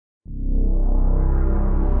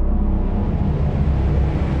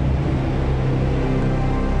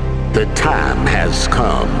The time has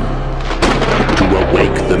come to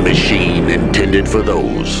awake the machine intended for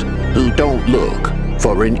those who don't look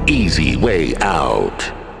for an easy way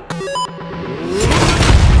out.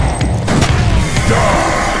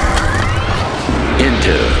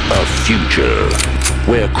 Enter a future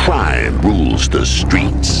where crime rules the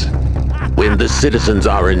streets. When the citizens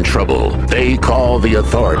are in trouble, they call the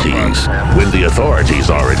authorities. When the authorities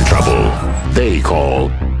are in trouble, they call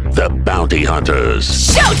the bounty hunters.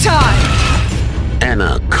 Showtime!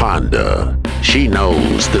 Anaconda. She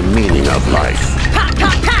knows the meaning of life. Pack,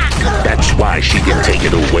 pack, pack! That's why she can take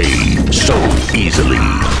it away so easily.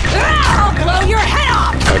 I'll blow your head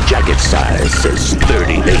off! Her jacket size says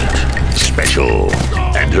 38, special,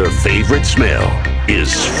 and her favorite smell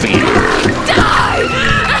is fear. Die!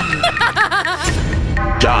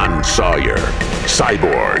 John Sawyer,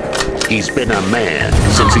 cyborg. He's been a man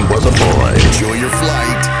since he was a boy. Enjoy your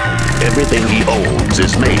flight. Everything he owns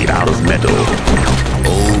is made out of metal.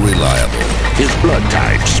 Oh, reliable. His blood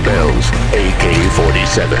type spells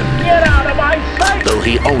AK-47. Get out of my sight! Though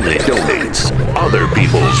he only donates other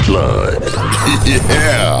people's blood.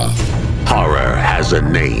 Yeah. Horror has a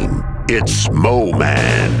name. It's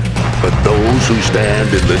Mo-Man. But those who stand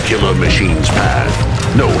in the killer machine's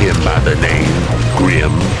path know him by the name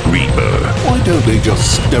Grim Reaper. Why don't they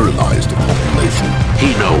just sterilize the population?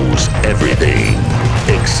 He knows everything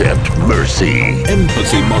except mercy.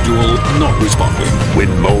 Empathy module not responding. When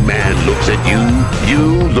Mo-Man looks at you,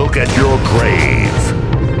 you look at your grave.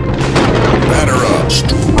 Batter up.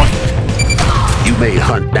 Strike. You may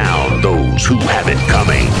hunt down those who have it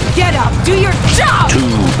coming. Get up! Do your job!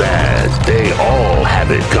 Too bad they all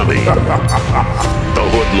have it coming. The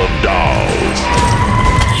hoodlum dolls.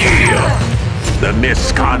 Yeah. The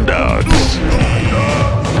misconducts.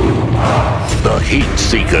 The heat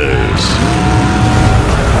seekers.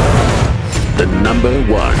 The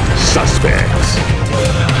 #1 suspects.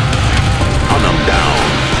 Hunt them down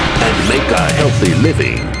and make a healthy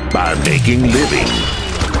living by making living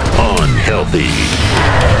unhealthy.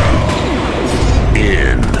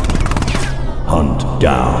 In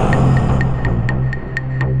Huntdown.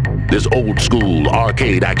 This old school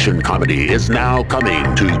arcade action comedy is now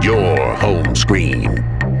coming to your home screen.